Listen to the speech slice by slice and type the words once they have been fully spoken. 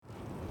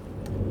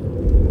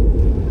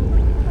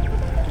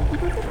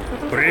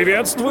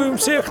Приветствуем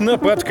всех на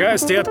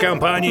подкасте от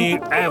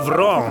компании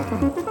Evron.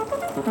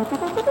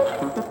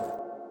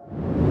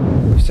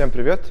 Всем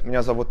привет,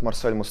 меня зовут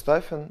Марсель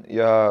Мустафин,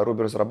 я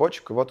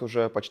Ruby-разработчик, и вот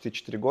уже почти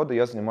 4 года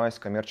я занимаюсь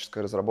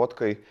коммерческой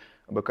разработкой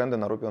бэкэнда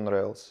на Ruby on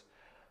Rails.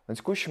 На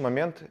текущий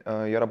момент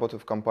я работаю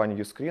в компании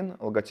Uscreen,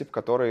 логотип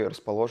которой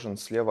расположен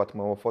слева от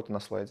моего фото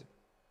на слайде.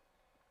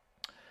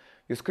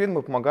 Uscreen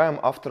мы помогаем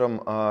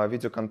авторам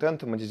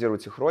видеоконтента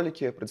монетизировать их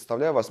ролики,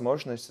 предоставляя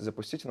возможность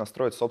запустить и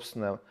настроить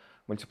собственное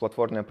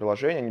мультиплатформенное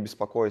приложение, не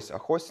беспокоясь о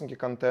хостинге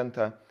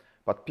контента,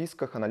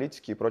 подписках,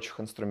 аналитике и прочих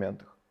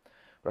инструментах.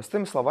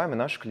 Простыми словами,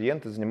 наши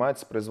клиенты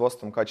занимаются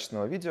производством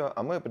качественного видео,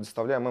 а мы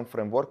предоставляем им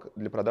фреймворк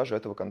для продажи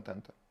этого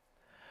контента.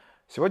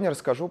 Сегодня я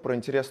расскажу про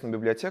интересную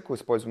библиотеку,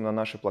 используемую на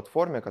нашей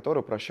платформе,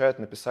 которая упрощает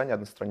написание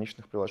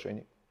одностраничных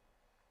приложений.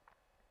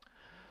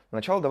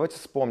 Сначала давайте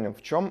вспомним,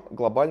 в чем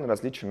глобальное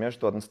различие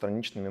между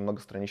одностраничными и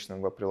многостраничными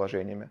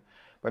веб-приложениями.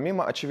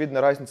 Помимо очевидной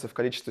разницы в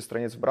количестве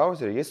страниц в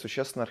браузере, есть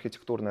существенное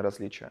архитектурное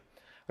различие.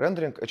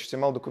 Рендеринг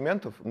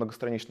HTML-документов в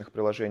многостраничных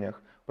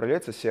приложениях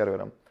управляется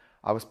сервером,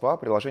 а в SPA —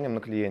 приложением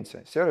на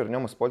клиенте. Сервер в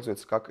нем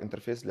используется как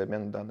интерфейс для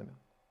обмена данными.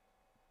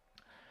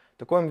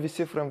 Такой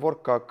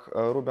MVC-фреймворк, как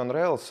Ruby on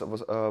Rails,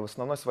 в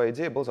основной своей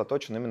идее был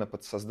заточен именно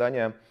под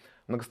создание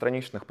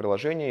многостраничных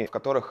приложений, в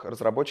которых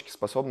разработчики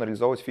способны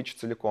реализовывать фичи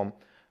целиком,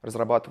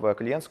 разрабатывая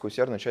клиентскую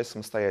серверную часть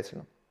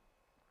самостоятельно.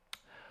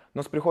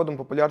 Но с приходом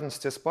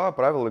популярности SPA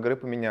правила игры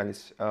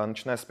поменялись.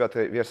 Начиная с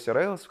 5-й версии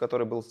Rails, в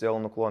которой был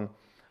сделан уклон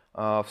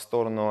в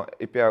сторону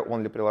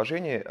API-only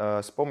приложений,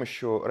 с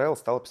помощью Rails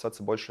стало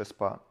писаться больше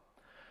SPA.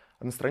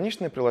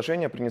 Одностраничные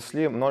приложения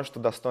принесли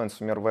множество достоинств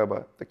в мир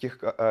веба,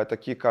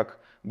 такие как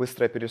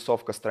быстрая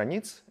перерисовка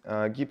страниц,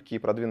 гибкий и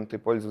продвинутый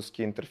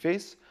пользовательский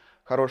интерфейс,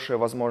 хорошие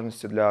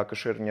возможности для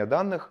кэширования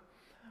данных,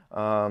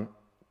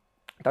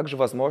 также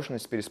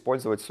возможность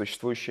переиспользовать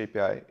существующие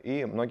API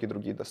и многие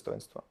другие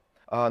достоинства.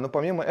 Но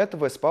помимо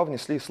этого SPA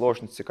внесли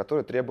сложности,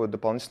 которые требуют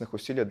дополнительных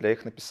усилий для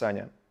их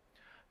написания.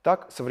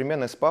 Так,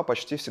 современные SPA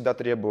почти всегда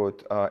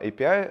требуют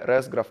API,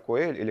 REST,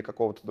 GraphQL или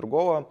какого-то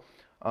другого,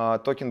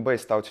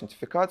 токен-based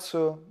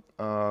аутентификацию,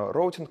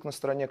 роутинг на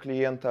стороне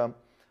клиента,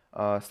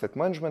 state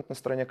management на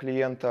стороне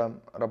клиента,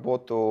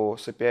 работу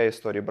с API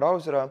истории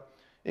браузера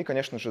и,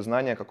 конечно же,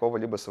 знание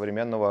какого-либо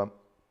современного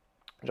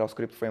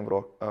JavaScript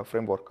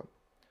фреймворка.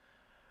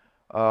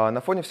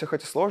 На фоне всех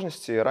этих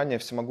сложностей ранее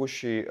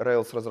всемогущий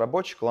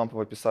Rails-разработчик,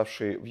 лампово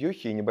писавший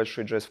вьюхи и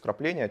небольшие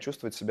JS-вкрапления,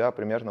 чувствует себя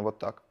примерно вот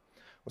так,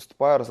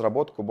 уступая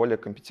разработку более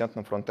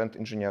компетентным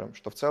фронтенд-инженерам,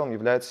 что в целом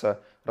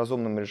является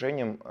разумным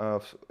решением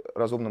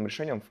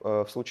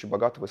в случае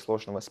богатого и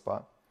сложного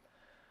SPA.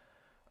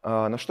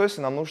 Но что,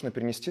 если нам нужно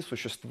перенести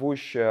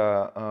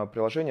существующее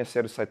приложение с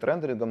сервер-сайт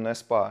рендерингом на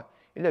SPA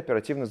или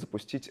оперативно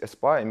запустить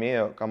SPA,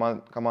 имея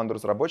команду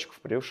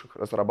разработчиков, привыкших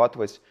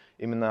разрабатывать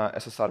именно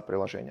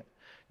SSR-приложения?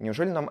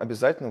 Неужели нам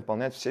обязательно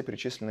выполнять все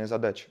перечисленные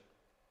задачи?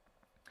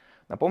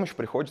 На помощь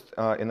приходит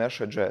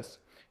Inertia.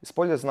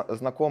 Используя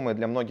знакомый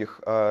для многих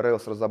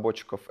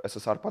Rails-разработчиков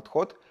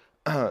SSR-подход,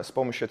 с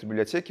помощью этой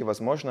библиотеки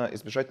возможно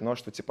избежать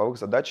множества типовых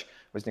задач,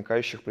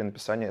 возникающих при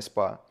написании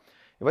SPA.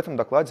 И в этом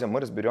докладе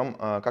мы разберем,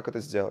 как это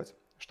сделать.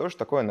 Что же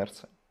такое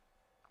инерция?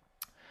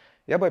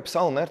 Я бы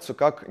описал инерцию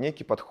как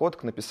некий подход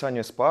к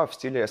написанию SPA в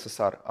стиле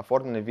SSR,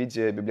 оформленный в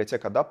виде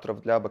библиотек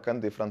адаптеров для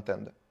бэкэнда и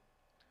фронтенда.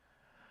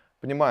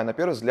 Понимаю, на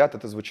первый взгляд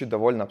это звучит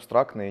довольно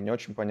абстрактно и не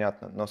очень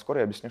понятно, но скоро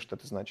я объясню, что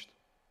это значит.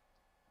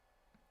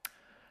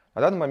 На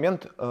данный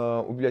момент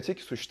у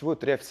библиотеки существует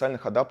 3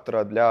 официальных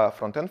адаптера для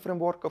фронтенд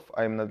фреймворков,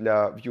 а именно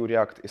для Vue,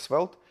 React и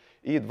Svelte,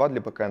 и 2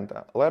 для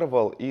бэкэнда —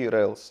 Laravel и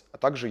Rails, а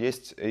также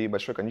есть и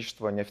большое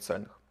количество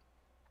неофициальных.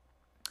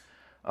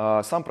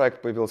 Сам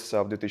проект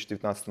появился в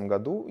 2019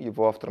 году,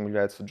 его автором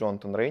является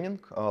Джонатан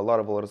Рейнинг,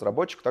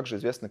 Laravel-разработчик, также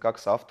известный как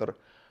соавтор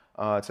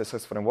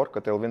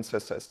CSS-фреймворка Tailwind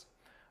CSS.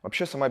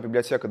 Вообще сама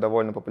библиотека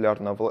довольно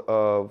популярна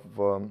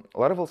в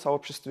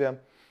Laravel-сообществе,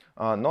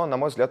 но, на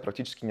мой взгляд,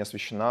 практически не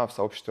освещена в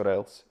сообществе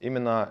Rails.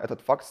 Именно этот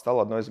факт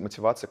стал одной из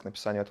мотиваций к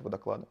написанию этого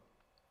доклада.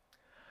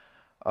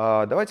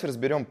 Давайте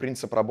разберем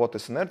принцип работы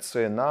с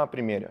инерцией на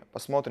примере.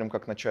 Посмотрим,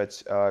 как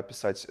начать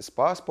писать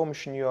SPA с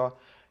помощью нее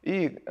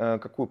и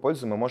какую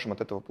пользу мы можем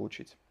от этого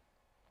получить.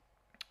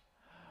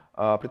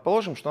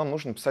 Предположим, что нам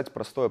нужно писать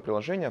простое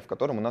приложение, в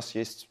котором у нас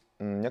есть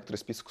некоторый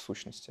список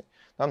сущностей.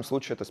 В данном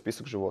случае это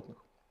список животных.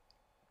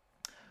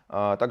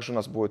 Также у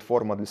нас будет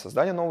форма для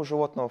создания нового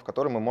животного, в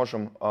которой мы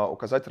можем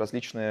указать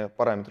различные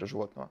параметры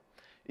животного.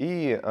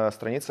 И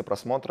страница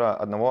просмотра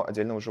одного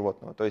отдельного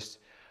животного. То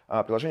есть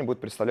приложение будет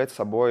представлять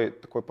собой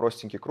такой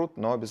простенький CRUD,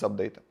 но без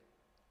апдейта.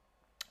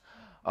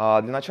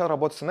 Для начала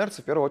работы с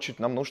инерцией в первую очередь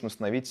нам нужно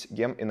установить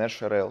гем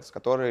Inertia Rails,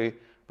 который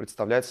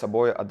представляет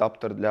собой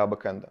адаптер для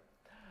бэкэнда.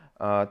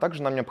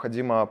 Также нам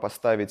необходимо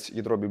поставить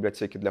ядро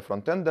библиотеки для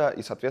фронтенда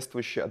и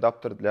соответствующий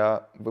адаптер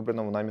для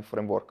выбранного нами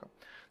фреймворка.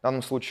 В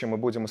данном случае мы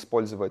будем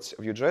использовать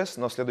Vue.js,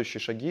 но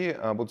следующие шаги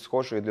будут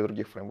схожи и для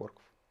других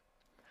фреймворков.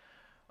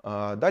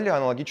 Далее,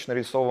 аналогично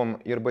рисовым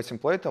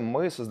ERB-темплейтам,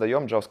 мы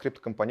создаем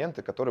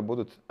JavaScript-компоненты, которые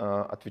будут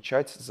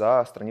отвечать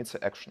за страницы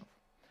экшенов.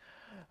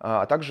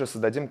 а также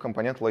создадим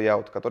компонент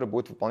layout, который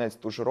будет выполнять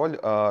ту же роль,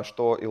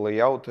 что и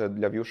layout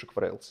для вьюшек в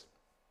Rails.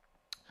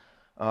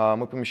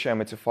 Мы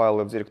помещаем эти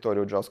файлы в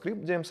директорию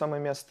JavaScript, где им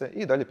самое место,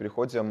 и далее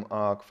переходим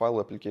к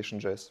файлу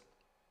application.js.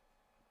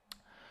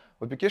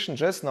 В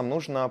application.js нам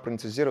нужно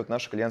параметризировать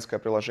наше клиентское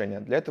приложение.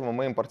 Для этого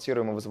мы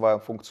импортируем и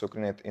вызываем функцию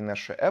create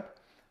Inertia app,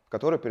 в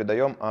которой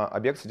передаем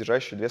объект,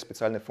 содержащий две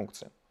специальные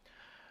функции.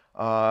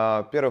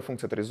 Первая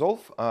функция — это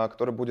resolve,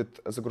 который будет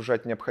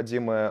загружать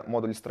необходимые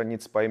модули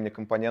страниц по имени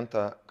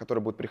компонента, который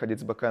будет приходить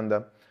с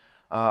бэкэнда,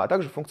 а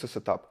также функция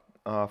setup,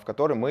 в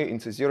которой мы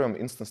инициализируем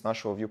инстанс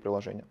нашего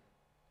view-приложения.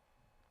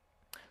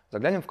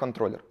 Заглянем в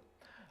контроллер.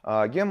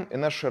 Gem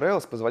Inertia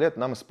Rails позволяет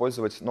нам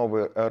использовать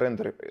новый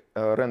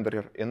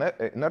рендерер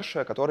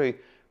Inertia,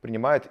 который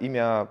принимает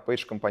имя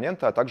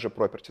page-компонента, а также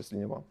properties для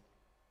него.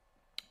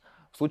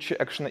 В случае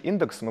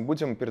action-index мы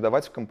будем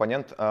передавать в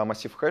компонент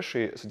массив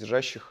хэшей,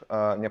 содержащих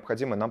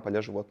необходимые нам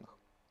поля животных.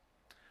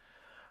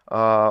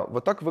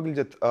 Вот так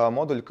выглядит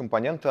модуль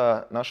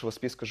компонента нашего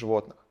списка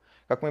животных.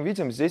 Как мы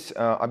видим, здесь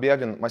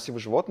объявлен массив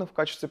животных в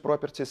качестве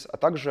properties, а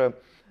также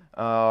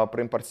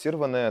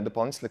проимпортированы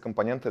дополнительные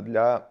компоненты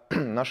для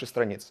нашей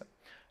страницы.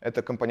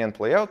 Это компонент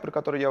layout, про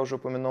который я уже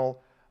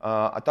упомянул,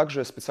 а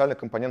также специальный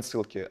компонент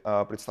ссылки,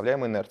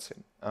 представляемый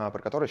инерцией, про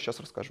который сейчас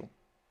расскажу.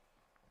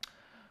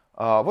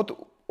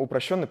 Вот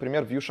упрощенный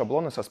пример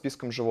view-шаблона со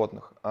списком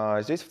животных.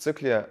 Здесь в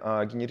цикле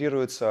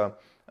генерируются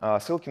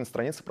ссылки на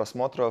страницы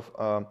просмотров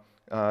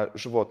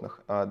животных.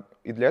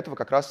 И для этого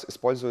как раз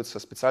используется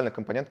специальный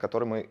компонент,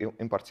 который мы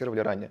импортировали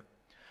ранее.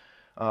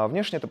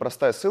 Внешне это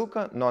простая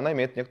ссылка, но она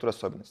имеет некоторую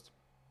особенность.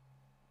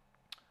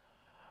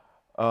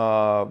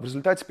 В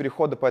результате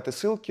перехода по этой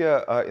ссылке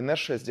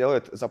Inertia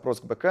сделает запрос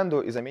к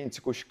бэкэнду и заменит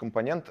текущий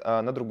компонент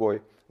на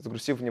другой,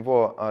 загрузив в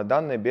него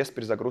данные без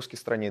перезагрузки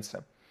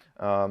страницы,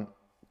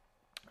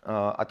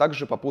 а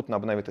также попутно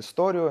обновит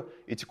историю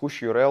и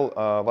текущий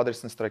URL в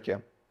адресной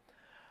строке.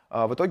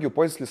 В итоге у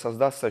пользователя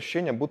создастся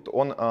ощущение, будто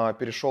он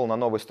перешел на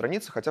новую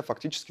страницу, хотя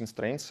фактически на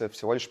странице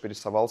всего лишь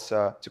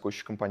перерисовался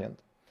текущий компонент.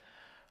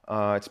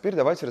 Теперь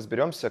давайте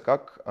разберемся,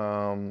 как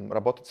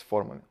работать с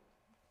формами.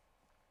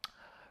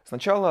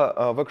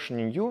 Сначала в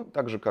Action New,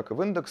 так же как и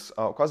в индекс,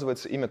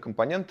 указывается имя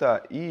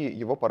компонента и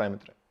его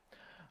параметры.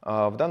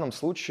 В данном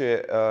случае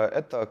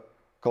это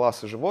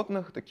классы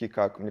животных, такие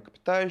как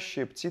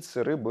млекопитающие,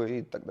 птицы, рыбы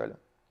и так далее.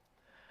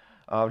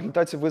 В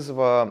результате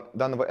вызова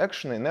данного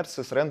экшена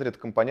Inertia срендерит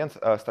компонент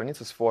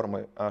страницы с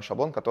формой,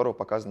 шаблон которого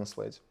показан на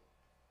слайде.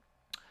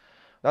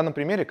 В данном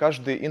примере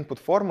каждый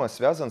input формы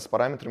связан с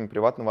параметрами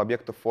приватного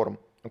объекта форм,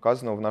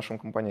 указанного в нашем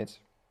компоненте.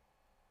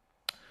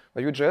 В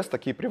Vue.js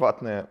такие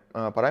приватные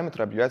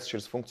параметры объявляются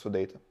через функцию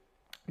data.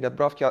 Для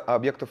отправки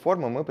объекта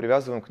формы мы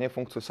привязываем к ней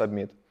функцию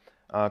submit,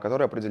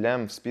 которую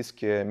определяем в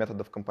списке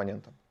методов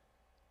компонента.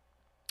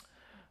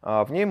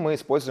 В ней мы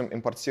используем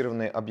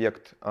импортированный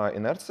объект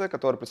Inertia,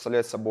 который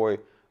представляет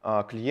собой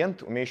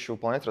клиент, умеющий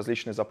выполнять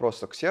различные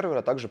запросы к серверу,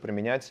 а также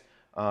применять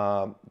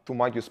ту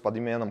магию с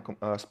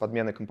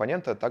подменой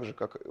компонента, так же,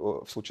 как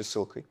в случае с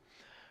ссылкой.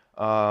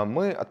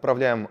 Мы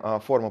отправляем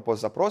форму по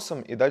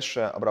запросам и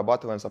дальше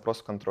обрабатываем запрос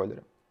в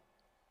контроллере.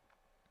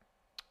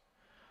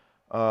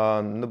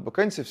 На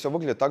бэкэнде все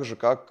выглядит так же,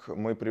 как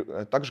мы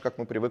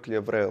привыкли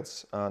в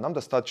Rails. Нам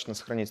достаточно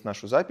сохранить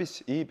нашу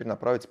запись и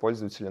перенаправить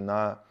пользователя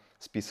на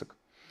список.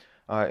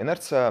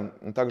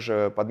 Inertia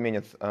также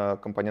подменит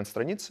компонент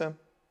страницы,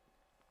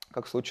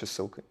 как в случае с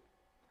ссылкой.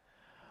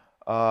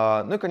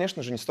 Ну и,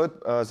 конечно же, не стоит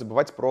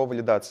забывать про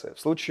валидацию. В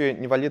случае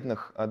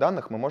невалидных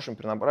данных мы можем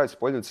перенаправить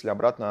пользователя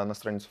обратно на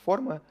страницу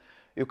формы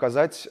и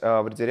указать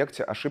в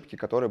редиректе ошибки,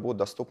 которые будут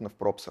доступны в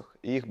пропсах,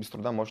 и их без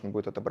труда можно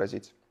будет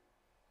отобразить.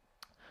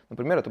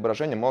 Например,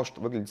 отображение может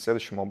выглядеть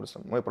следующим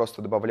образом. Мы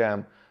просто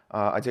добавляем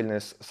отдельные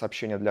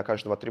сообщения для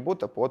каждого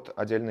атрибута под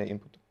отдельные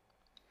инпуты.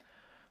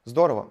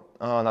 Здорово.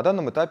 На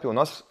данном этапе у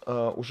нас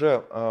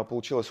уже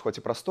получилось хоть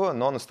и простое,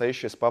 но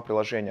настоящее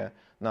SPA-приложение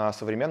на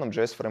современном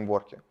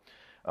JS-фреймворке.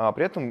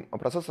 При этом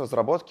процесс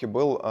разработки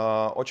был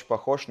очень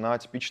похож на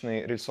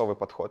типичный рельсовый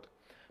подход.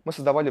 Мы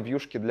создавали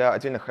вьюшки для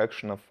отдельных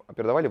экшенов,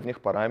 передавали в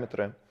них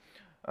параметры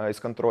из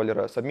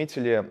контроллера,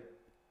 сабмитили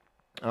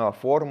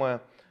формы,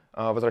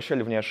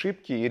 возвращали в ней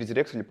ошибки и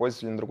редиректили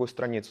пользователя на другую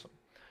страницу.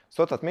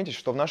 Стоит отметить,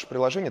 что в наше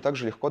приложение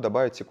также легко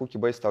добавить и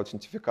cookie-based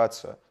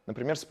аутентификацию,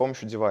 например, с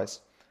помощью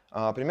device.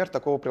 Пример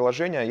такого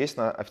приложения есть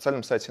на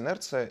официальном сайте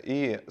Inertia,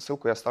 и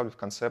ссылку я оставлю в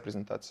конце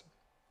презентации.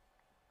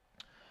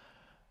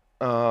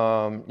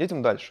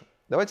 Едем дальше.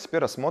 Давайте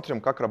теперь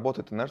рассмотрим, как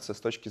работает Inertia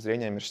с точки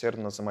зрения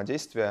межсерверного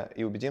взаимодействия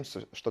и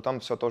убедимся, что там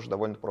все тоже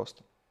довольно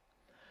просто.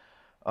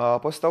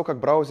 После того, как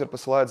браузер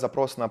посылает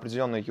запрос на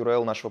определенный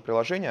URL нашего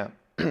приложения,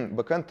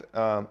 бэкэнд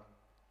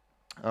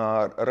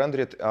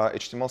рендерит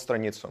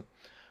HTML-страницу,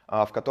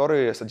 в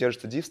которой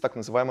содержится div с так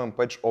называемым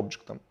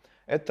page-объектом.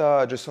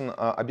 Это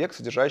JSON-объект,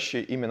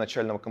 содержащий имя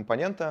начального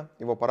компонента,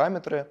 его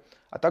параметры,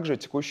 а также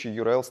текущий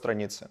URL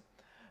страницы.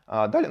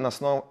 Далее на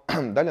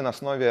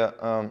основе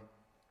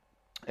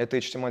этой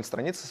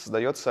HTML-страницы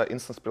создается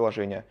инстанс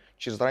приложения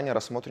через ранее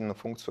рассмотренную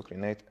функцию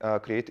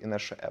create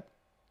Inertia app.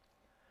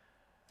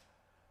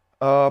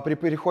 При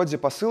переходе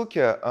по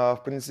ссылке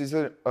в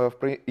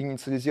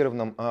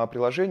инициализированном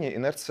приложении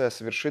Inertia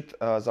совершит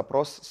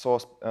запрос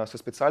со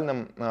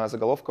специальным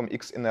заголовком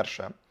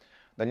X-Inertia.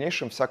 В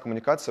дальнейшем вся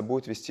коммуникация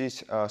будет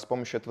вестись с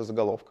помощью этого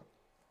заголовка.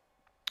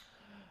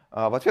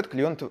 В ответ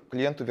клиенту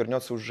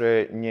вернется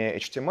уже не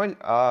HTML,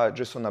 а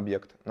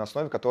JSON-объект, на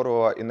основе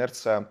которого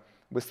Inertia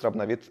быстро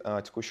обновит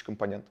текущий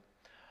компонент.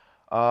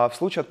 В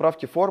случае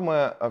отправки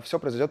формы все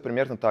произойдет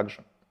примерно так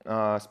же.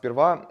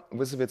 Сперва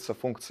вызовется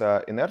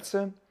функция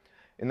Inertia.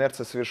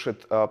 Inertia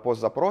совершит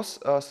пост-запрос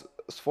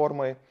с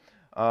формой.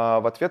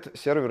 В ответ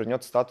сервер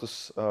вернет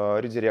статус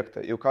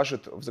редиректа и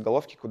укажет в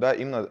заголовке, куда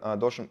именно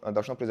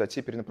должно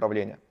произойти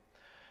перенаправление.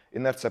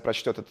 Inertia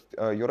прочтет этот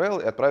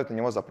URL и отправит на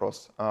него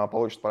запрос,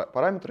 получит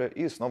параметры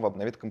и снова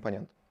обновит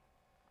компонент.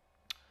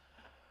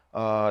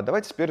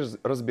 Давайте теперь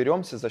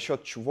разберемся, за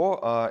счет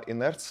чего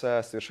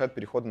Inertia совершает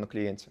переходы на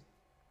клиенте.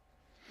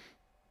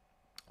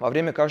 Во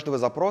время каждого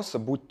запроса,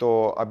 будь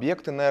то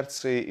объект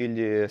инерции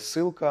или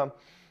ссылка,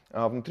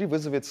 внутри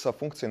вызовется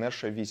функция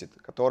Inertia Visit,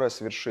 которая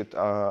совершит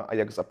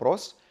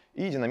AJAX-запрос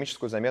и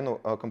динамическую замену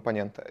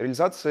компонента.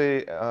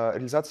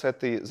 Реализация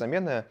этой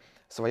замены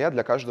своя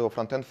для каждого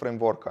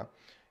фронтенд-фреймворка.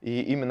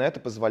 И именно это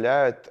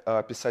позволяет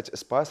писать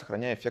SPA,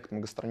 сохраняя эффект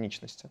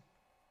многостраничности.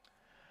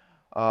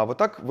 Вот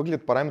так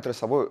выглядят параметры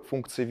самой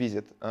функции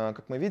Visit.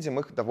 Как мы видим,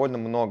 их довольно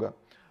много,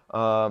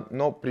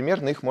 но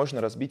примерно их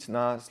можно разбить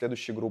на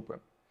следующие группы.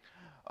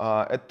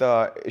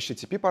 Это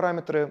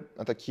HTTP-параметры,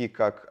 такие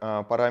как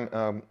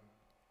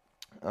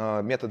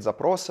метод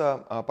запроса,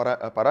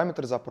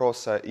 параметры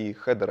запроса и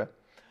хедеры.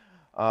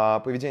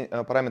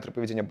 Параметры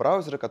поведения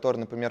браузера, который,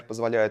 например,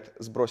 позволяет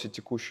сбросить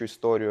текущую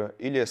историю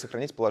или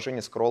сохранить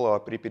положение скролла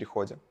при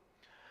переходе.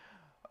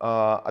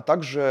 А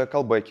также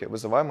callback'и,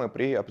 вызываемые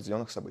при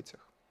определенных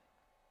событиях.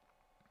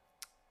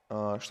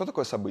 Что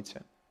такое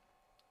событие?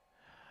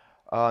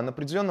 На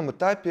определенном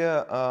этапе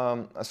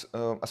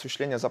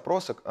осуществления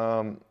запроса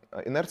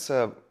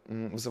Inertia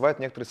вызывает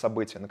некоторые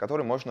события, на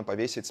которые можно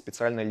повесить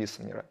специальные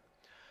листенеры.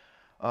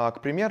 К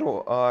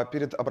примеру,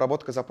 перед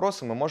обработкой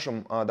запроса мы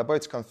можем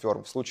добавить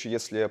confirm в случае,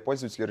 если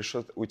пользователь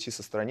решит уйти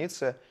со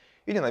страницы,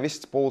 или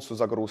навесить полосу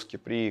загрузки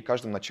при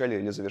каждом начале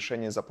или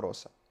завершении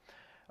запроса.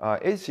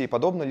 Эти и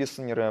подобные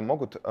листенеры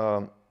могут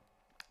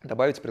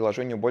добавить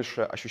приложению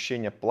больше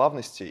ощущения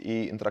плавности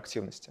и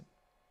интерактивности.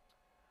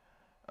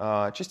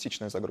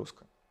 Частичная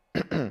загрузка.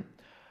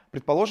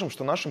 Предположим,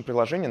 что в нашем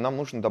приложении нам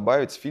нужно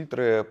добавить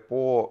фильтры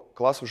по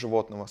классу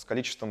животного с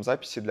количеством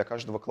записей для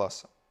каждого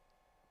класса.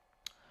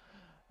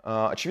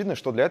 Очевидно,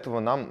 что для этого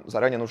нам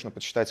заранее нужно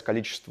подсчитать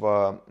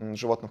количество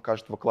животных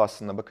каждого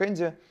класса на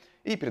бэкэнде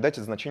и передать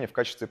это значение в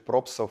качестве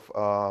пропсов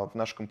в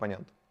наш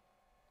компонент.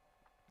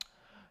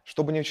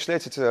 Чтобы не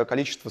вычислять это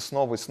количество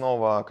снова и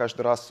снова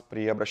каждый раз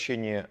при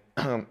обращении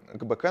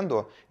к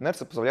бэкэнду,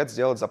 Inertia позволяет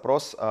сделать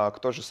запрос к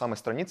той же самой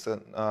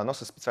странице, но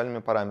со специальными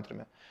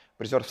параметрами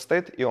preserve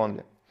state и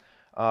only.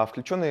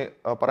 Включенный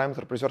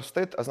параметр preserve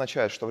state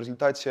означает, что в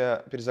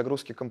результате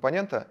перезагрузки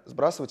компонента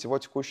сбрасывать его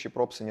текущие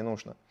пропсы не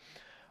нужно,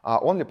 а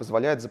only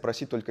позволяет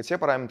запросить только те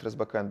параметры с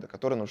бэкэнда,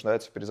 которые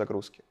нуждаются в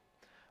перезагрузке.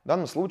 В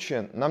данном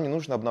случае нам не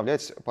нужно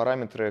обновлять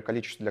параметры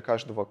количества для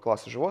каждого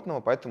класса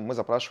животного, поэтому мы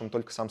запрашиваем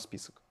только сам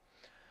список.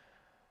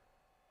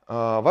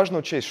 Важно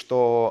учесть,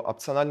 что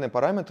опциональные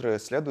параметры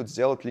следует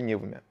сделать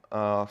ленивыми.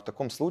 В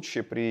таком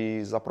случае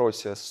при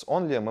запросе с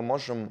only мы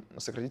можем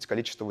сократить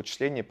количество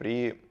вычислений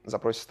при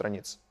запросе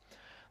страниц.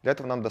 Для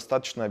этого нам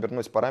достаточно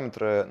обернуть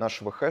параметры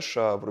нашего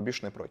хэша в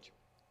рубишные проки.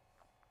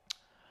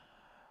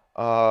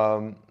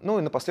 Ну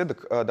и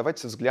напоследок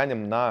давайте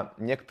взглянем на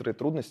некоторые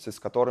трудности, с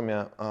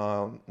которыми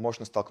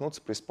можно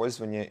столкнуться при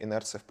использовании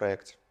Inertia в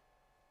проекте.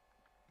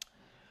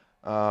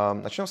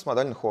 Начнем с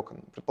модальных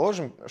окон.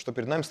 Предположим, что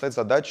перед нами стоит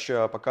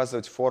задача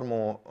показывать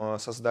форму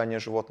создания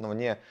животного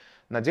не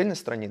на отдельной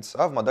странице,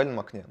 а в модальном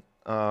окне.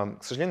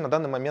 К сожалению, на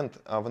данный момент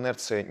в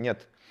Inertia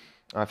нет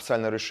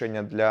официального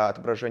решения для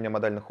отображения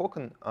модальных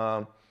окон,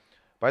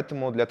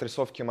 поэтому для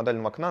отрисовки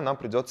модального окна нам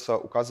придется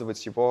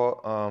указывать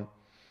его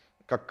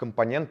как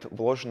компонент,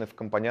 вложенный в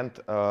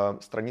компонент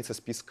страницы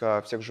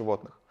списка всех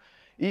животных,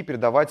 и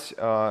передавать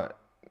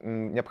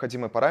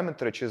необходимые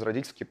параметры через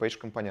родительский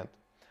page-компонент,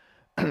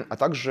 а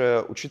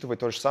также учитывать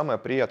то же самое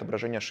при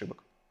отображении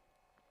ошибок.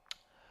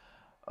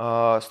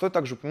 Стоит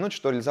также упомянуть,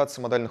 что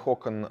реализация модальных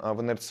окон в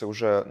Inertia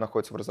уже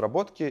находится в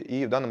разработке,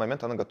 и в данный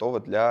момент она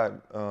готова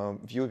для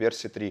Vue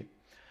версии 3.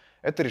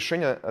 Это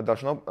решение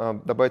должно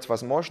добавить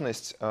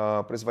возможность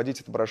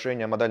производить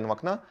отображение модального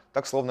окна,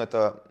 так словно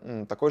это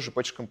такой же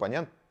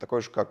page-компонент,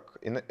 такой же как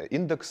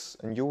index,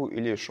 new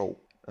или show.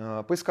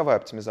 Поисковая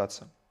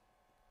оптимизация.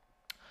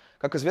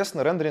 Как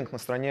известно, рендеринг на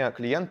стороне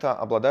клиента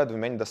обладает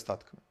двумя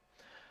недостатками.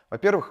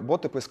 Во-первых,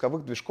 боты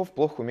поисковых движков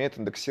плохо умеют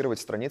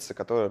индексировать страницы,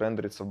 которые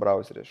рендерятся в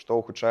браузере, что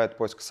ухудшает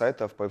поиск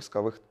сайта в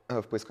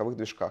поисковых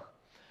движках.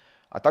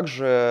 А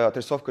также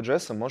отрисовка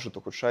JS может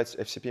ухудшать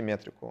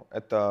FCP-метрику.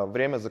 Это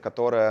время, за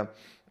которое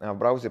в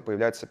браузере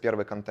появляется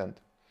первый контент.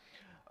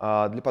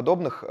 Для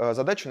подобных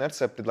задач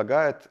Inertia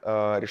предлагает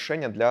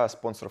решение для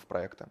спонсоров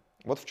проекта.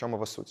 Вот в чем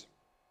его суть.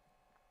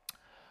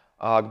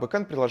 А к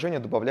backend-приложению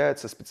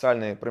добавляется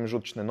специальный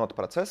промежуточный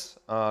нод-процесс,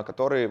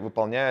 который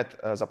выполняет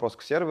запрос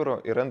к серверу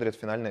и рендерит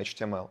финальный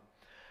HTML.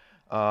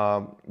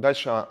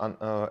 Дальше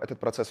этот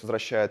процесс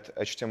возвращает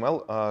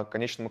HTML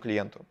конечному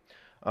клиенту.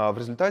 В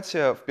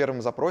результате в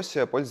первом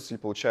запросе пользователь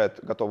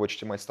получает готовую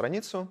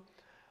HTML-страницу,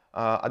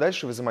 а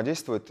дальше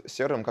взаимодействует с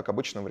сервером, как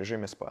обычно, в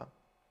режиме SPA.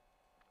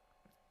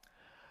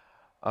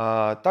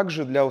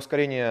 Также для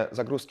ускорения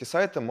загрузки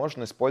сайта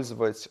можно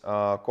использовать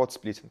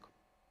код-сплитинг.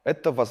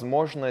 Это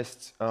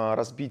возможность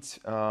разбить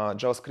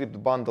JavaScript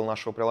бандл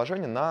нашего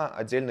приложения на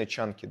отдельные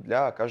чанки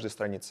для каждой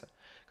страницы,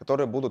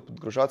 которые будут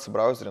подгружаться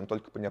браузером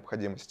только по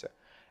необходимости.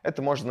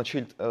 Это может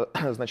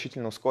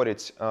значительно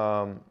ускорить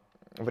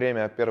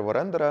время первого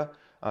рендера,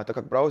 так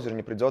как браузеру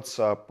не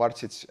придется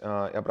партить и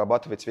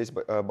обрабатывать весь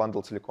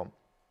бандл целиком.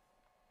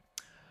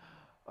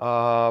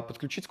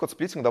 Подключить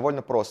код-сплитинг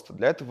довольно просто.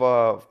 Для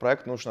этого в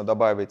проект нужно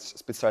добавить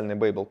специальный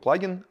Babel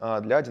плагин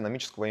для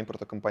динамического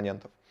импорта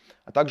компонентов,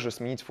 а также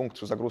сменить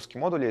функцию загрузки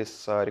модулей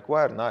с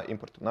require на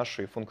импорт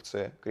нашей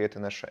функции create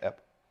Inertia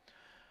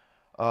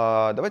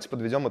app. Давайте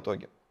подведем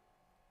итоги.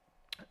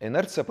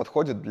 Inertia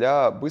подходит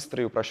для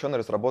быстрой и упрощенной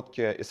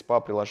разработки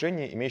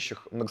SPA-приложений,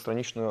 имеющих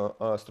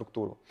многостраничную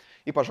структуру.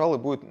 И, пожалуй,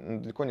 будет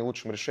далеко не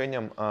лучшим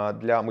решением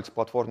для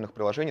мультиплатформенных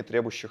приложений,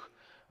 требующих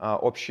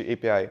общий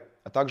API,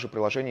 а также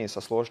приложений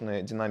со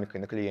сложной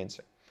динамикой на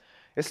клиенте.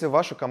 Если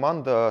ваша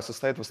команда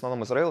состоит в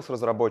основном из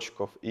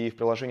Rails-разработчиков и в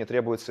приложении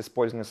требуется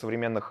использование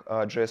современных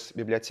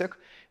JS-библиотек,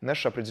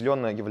 Inertia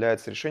определенно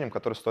является решением,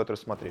 которое стоит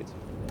рассмотреть.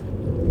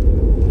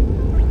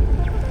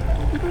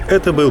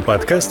 Это был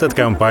подкаст от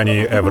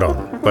компании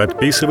Evron.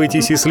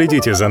 Подписывайтесь и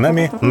следите за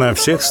нами на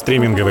всех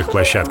стриминговых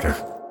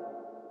площадках.